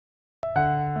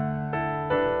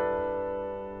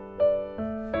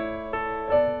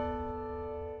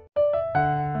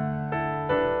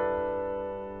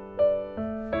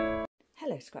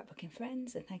scrapbooking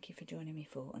friends, and thank you for joining me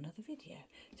for another video.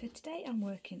 So today I'm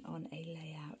working on a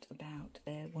layout about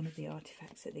one of the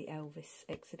artefacts at the Elvis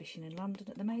exhibition in London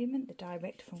at the moment, the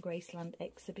Direct from Graceland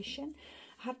exhibition.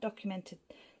 I have documented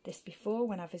this before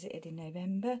when I visited in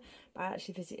November, but I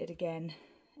actually visited again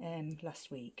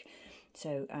last week.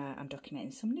 So I'm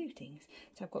documenting some new things.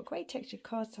 So I've got grey textured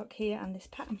cardstock here and this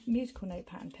pattern, musical note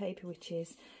pattern paper, which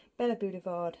is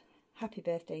Bvld Happy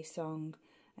Birthday Song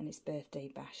and it's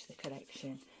Birthday Bash, the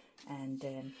collection.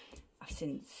 And I've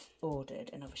since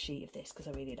ordered another sheet of this because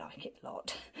I really like it a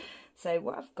lot. So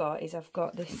what I've got is I've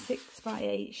got this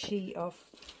 6x8 sheet of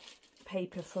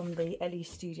paper from the Elle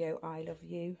Studio I Love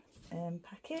You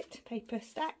packet, paper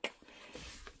stack.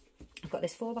 I've got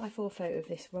this 4x4 photo of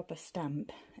this rubber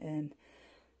stamp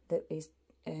that is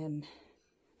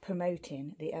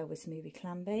promoting the Elvis movie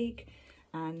Clambake,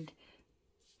 and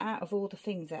out of all the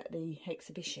things at the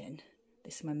exhibition,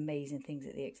 there's some amazing things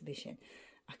at the exhibition,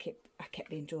 I kept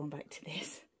being drawn back to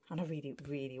this, and I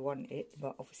really want it,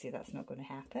 but obviously that's not going to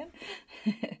happen.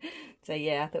 So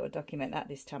yeah, I thought I'd document that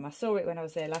this time. I saw it when I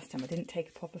was there last time. I didn't take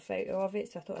a proper photo of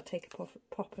it, so I thought I'd take a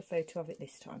proper photo of it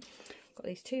this time. Got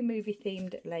these two movie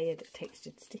themed layered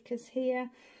textured stickers here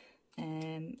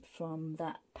from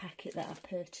that packet that I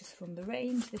purchased from the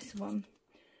range, this one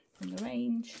from the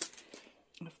range.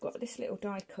 I've got this little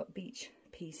die cut beach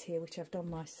piece here which I've done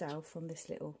myself from this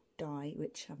little die,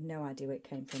 which I've no idea where it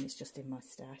came from, it's just in my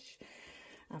stash.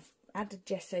 I've added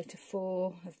gesso to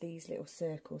 4 of these little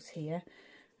circles here,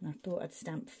 and I thought I'd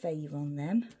stamp fave on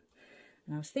them,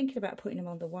 and I was thinking about putting them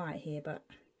on the white here, but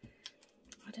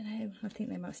I don't know, I think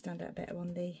they might stand out better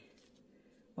on the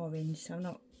orange, so I'm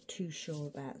not too sure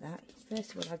about that.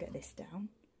 First of all, I'll get this down,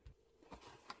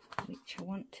 which I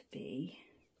want to be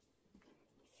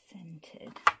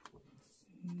centered.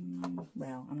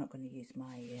 Well, I'm not going to use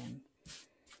my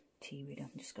T-reader,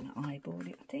 I'm just going to eyeball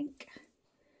it, I think.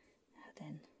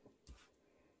 Then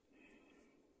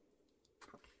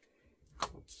I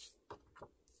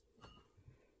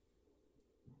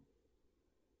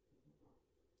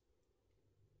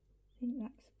think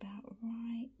that's about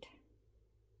right.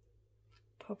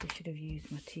 Probably should have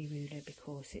used my T-ruler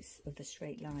because it's of the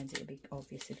straight lines. It'll be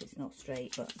obvious if it's not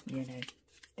straight, but you know, it's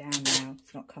down now,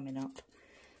 it's not coming up.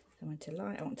 So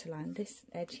I want to line this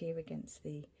edge here against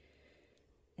the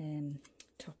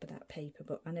top of that paper,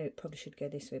 but I know it probably should go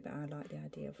this way, but I like the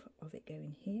idea of it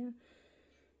going here.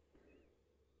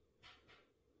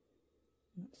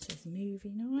 And that says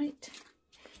movie night.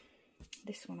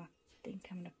 This one I think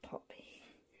I'm going to pop.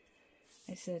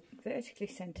 It's a vertically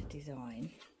centered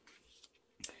design,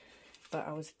 but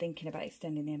I was thinking about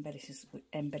extending the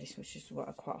embellishments, which is what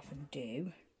I quite often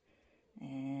do. I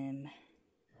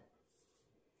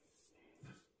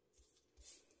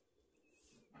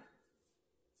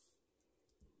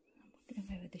don't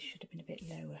know whether this should have been a bit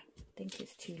lower. I think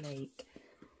it's too late.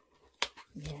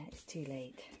 Yeah, it's too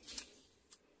late.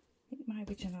 I think my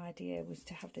original idea was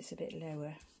to have this a bit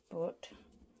lower, but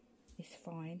it's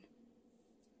fine.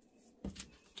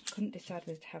 Couldn't decide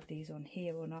whether to have these on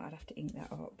here or not. I'd have to ink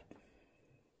that up.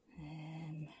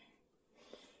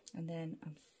 And then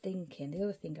I'm thinking, the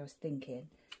other thing I was thinking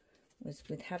was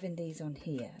with having these on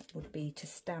here would be to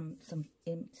stamp some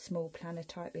small planner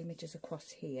type images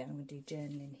across here. I'm going to do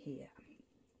journaling here.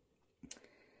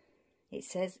 It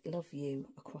says love you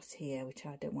across here, which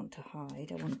I don't want to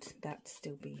hide. I want that to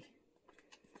still be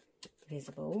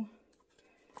visible.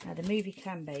 Now the movie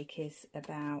Clambake is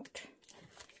about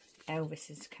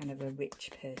Elvis is kind of a rich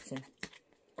person,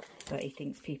 but he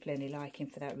thinks people only like him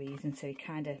for that reason, so he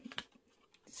kind of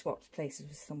swaps places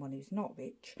with someone who's not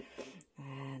rich,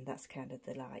 and that's kind of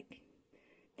the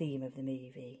theme of the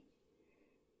movie.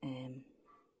 And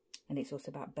it's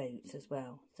also about boats as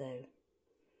well, so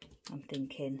I'm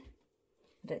thinking,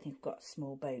 I don't think I've got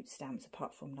small boat stamps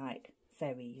apart from like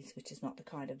ferries, which is not the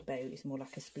kind of boat, it's more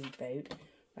like a speedboat.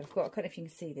 I've got, I don't know if you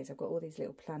can see this, I've got all these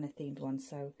little planner themed ones,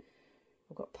 so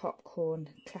I've got popcorn,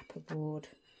 clapperboard,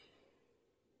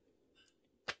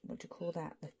 what do you call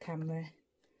that, the camera,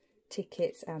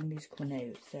 tickets and musical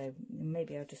notes. So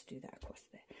maybe I'll just do that across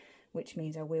there, which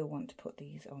means I will want to put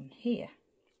these on here.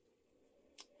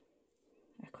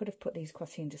 I could have put these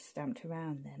across here and just stamped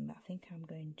around them, but I think I'm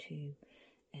going to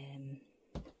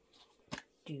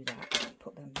do that and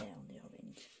put them there on the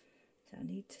orange. So I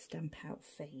need to stamp out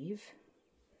fave.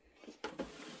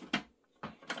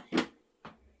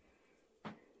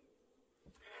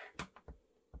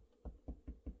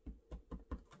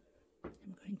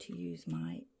 To use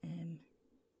my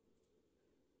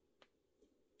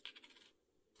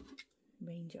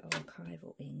Ranger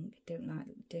archival ink. Don't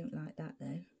like that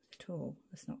though at all.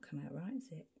 That's not come out right,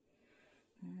 is it?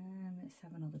 Let's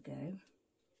have another go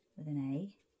with an A.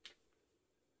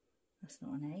 That's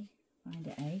not an A. Find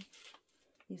an A.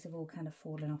 These have all kind of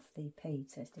fallen off the page,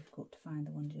 so it's difficult to find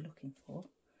the ones you're looking for.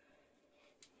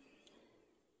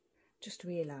 Just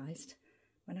realised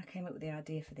when I came up with the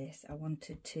idea for this, I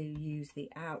wanted to use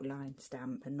the outline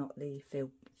stamp and not the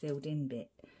filled in bit.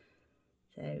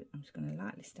 So I'm just going to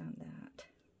lightly stamp that,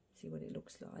 see what it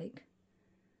looks like.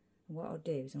 And what I'll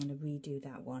do is I'm going to redo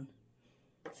that one,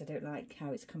 because I don't like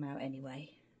how it's come out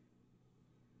anyway.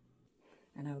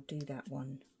 And I'll do that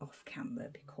one off camera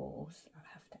because I'll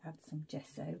have to add some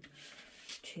gesso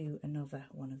to another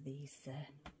one of these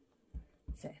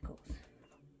circles.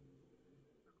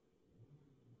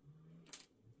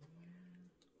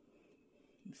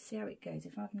 See how it goes.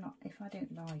 If I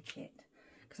don't like it,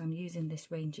 because I'm using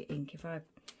this Ranger ink,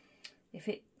 if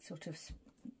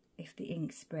the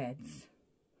ink spreads,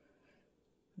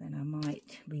 then I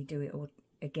might redo it all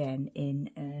again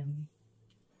in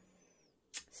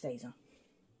Stays On.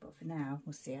 But for now,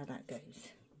 we'll see how that goes.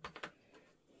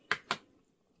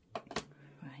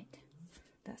 Right,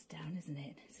 that's down, isn't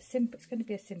it? It's going to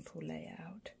be a simple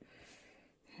layout.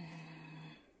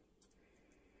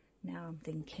 Now I'm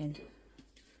thinking,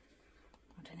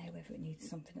 I don't know whether it needs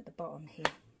something at the bottom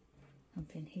here,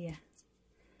 something here.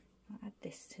 I'll add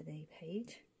this to the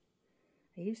page.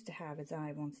 I used to have a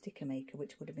die one sticker maker,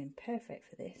 which would have been perfect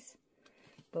for this,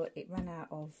 but it ran out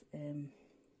of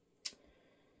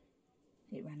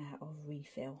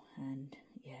refill, and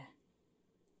yeah,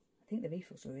 I think the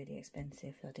refills were really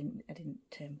expensive. I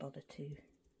didn't bother to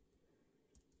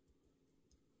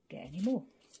get any more.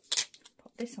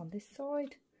 Pop this on this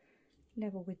side,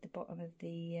 level with the bottom of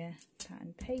the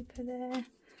pattern paper there.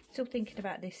 Still thinking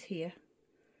about this here.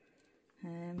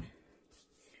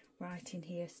 Writing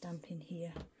here, stamping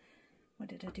here. What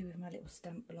did I do with my little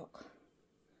stamp block?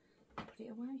 Put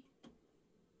it away.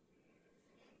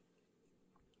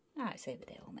 Ah, it's over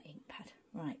there on my ink pad.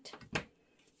 Right,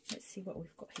 let's see what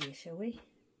we've got here, shall we?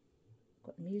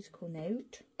 Got the musical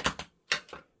note. I'm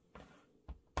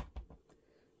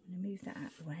going to move that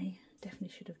out of the way. Definitely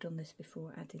should have done this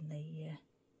before adding the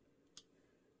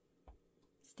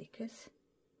stickers.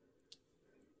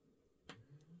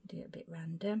 Do it a bit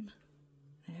random.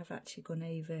 I have actually gone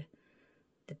over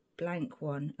the blank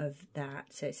one of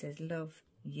that, so it says love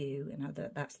you, and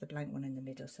that's the blank one in the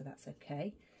middle, so that's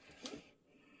okay.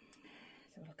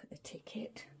 So look at the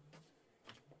ticket.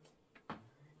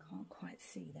 Can't quite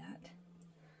see that.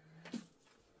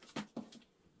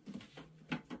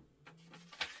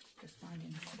 Just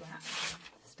finding a scrap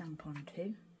to stamp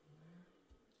onto.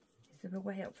 Is there a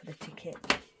way up for the ticket?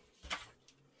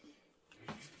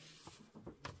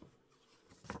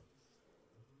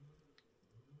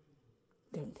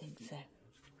 Don't think so.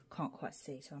 Can't quite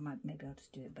see, so maybe I'll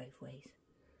just do it both ways.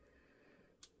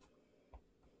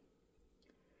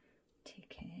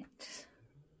 Ticket.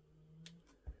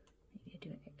 Maybe I'll do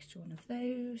an extra one of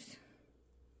those.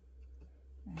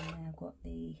 And I've got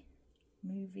the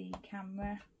movie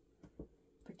camera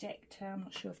projector. I'm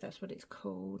not sure if that's what it's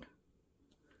called.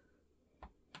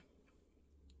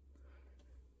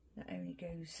 That only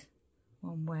goes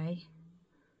one way.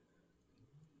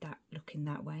 That looking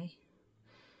that way.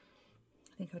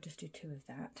 I think I'll just do two of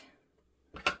that.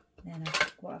 Then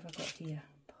what have I got here?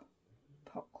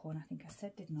 Popcorn, I think I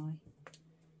said, didn't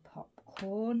I?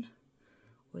 Popcorn.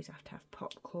 Always have to have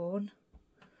popcorn.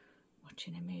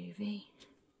 Watching a movie.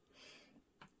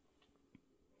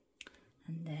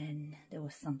 And then there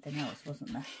was something else,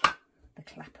 wasn't there? The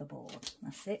clapperboard.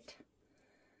 That's it.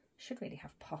 Should really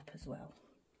have pop as well.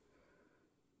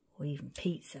 Or even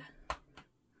pizza.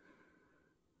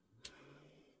 In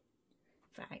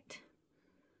fact,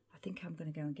 I think I'm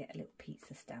going to go and get a little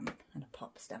pizza stamp and a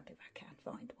pop stamp if I can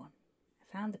find one. I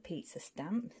found the pizza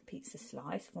stamp, pizza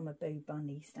slice from a Bo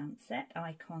Bunny stamp set,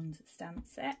 Icons stamp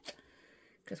set.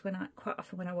 Because quite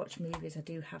often when I watch movies, I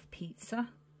do have pizza.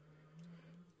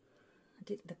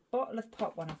 The bottle of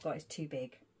pop one I've got is too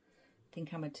big. I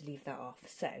think I'm going to leave that off.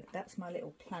 So that's my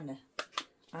little planner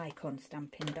icon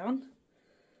stamping done.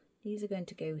 These are going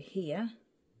to go here.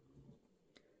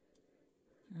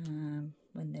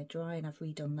 When they're dry and I've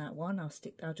redone that one,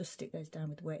 I'll just stick those down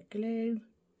with wet glue.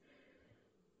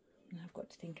 And I've got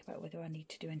to think about whether I need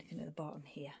to do anything at the bottom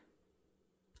here.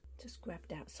 Just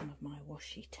grabbed out some of my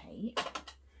washi tape.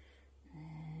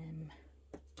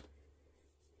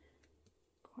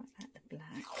 Quite like the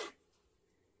black.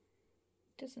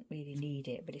 Doesn't really need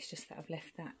it, but it's just that I've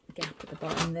left that gap at the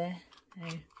bottom there. So I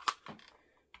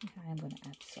think I am going to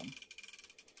add some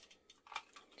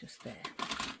just there.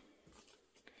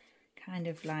 Kind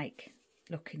of like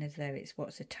looking as though it's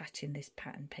what's attaching this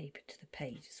pattern paper to the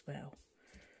page as well.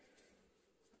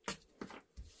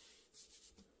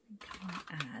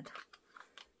 I'll add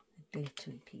a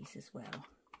glittery piece as well.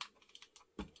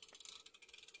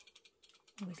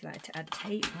 Always like to add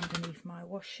tape underneath my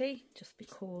washi, just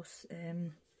because,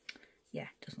 yeah,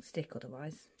 it doesn't stick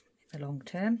otherwise in the long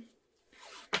term.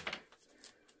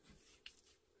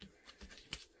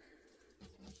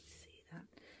 See that?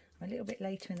 I'm a little bit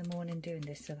later in the morning doing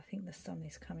this, so I think the sun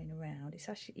is coming around. It's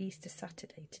actually Easter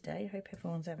Saturday today. I hope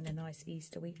everyone's having a nice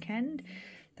Easter weekend.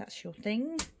 That's your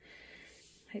thing.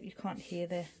 Hope you can't hear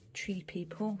the tree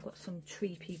people. I've got some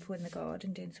tree people in the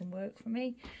garden doing some work for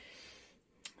me.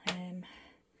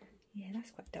 Yeah,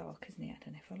 that's quite dark, isn't it? I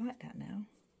don't know if I like that now.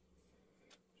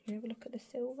 You have a look at the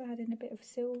silver, add in a bit of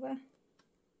silver.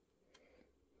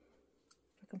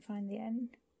 If I can find the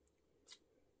end.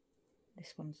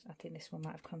 This one's, I think this one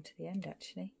might have come to the end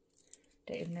actually.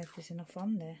 Don't even know if there's enough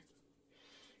on there.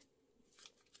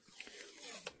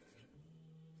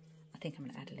 I think I'm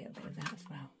going to add a little bit of that as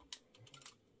well.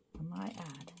 I might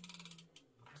add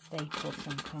a staple of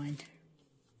some kind.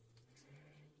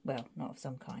 Well, not of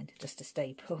some kind, just a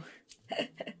staple.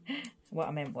 What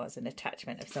I meant was an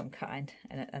attachment of some kind,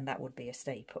 and that would be a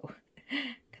staple,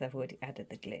 because I've already added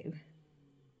the glue.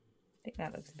 I think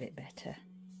that looks a bit better.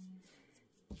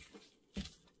 It's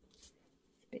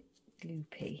a bit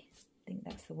gloopy. I think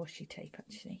that's the washi tape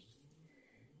actually,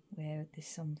 where there's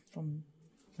some from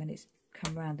when it's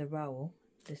come round the roll,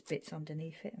 there's bits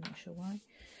underneath it. I'm not sure why. I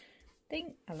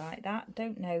think I like that.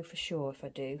 Don't know for sure if I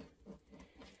do.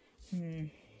 I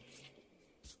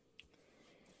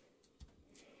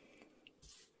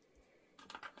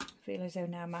feel as though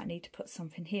now I might need to put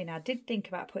something here. Now I did think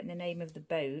about putting the name of the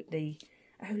boat.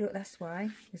 Oh look, that's why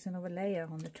there's another layer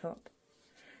on the top.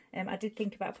 I did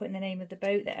think about putting the name of the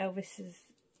boat that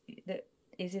that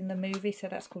is in the movie. So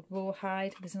that's called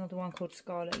Rawhide. There's another one called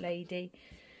Scarlet Lady.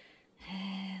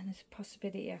 And there's a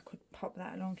possibility I could pop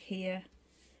that along here.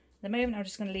 At the moment I'm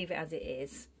just going to leave it as it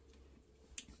is.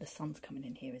 The sun's coming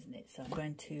in here, isn't it? So I'm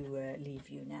going to leave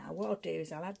you now. What I'll do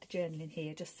is I'll add the journal in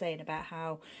here, just saying about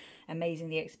how amazing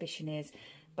the exhibition is,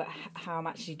 but how I'm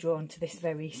actually drawn to this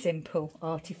very simple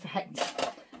artifact,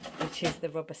 which is the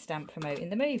rubber stamp promoting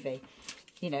the movie.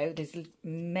 You know, there's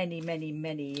many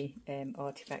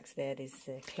artifacts there. There's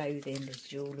clothing, there's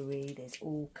jewellery, there's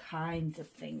all kinds of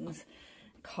things,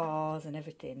 cars and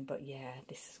everything. But yeah,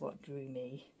 this is what drew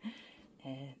me,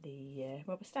 the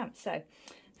rubber stamp. So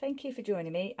thank you for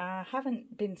joining me. I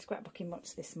haven't been scrapbooking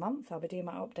much this month. I'll be doing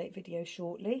my update video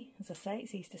shortly. As I say,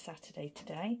 it's Easter Saturday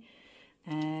today.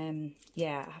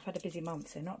 Yeah, I've had a busy month,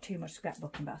 so not too much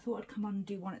scrapbooking, but I thought I'd come on and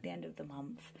do one at the end of the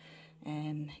month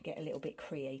and get a little bit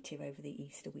creative over the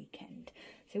Easter weekend.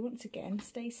 So once again,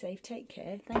 stay safe, take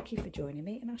care. Thank you for joining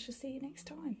me, and I shall see you next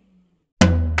time.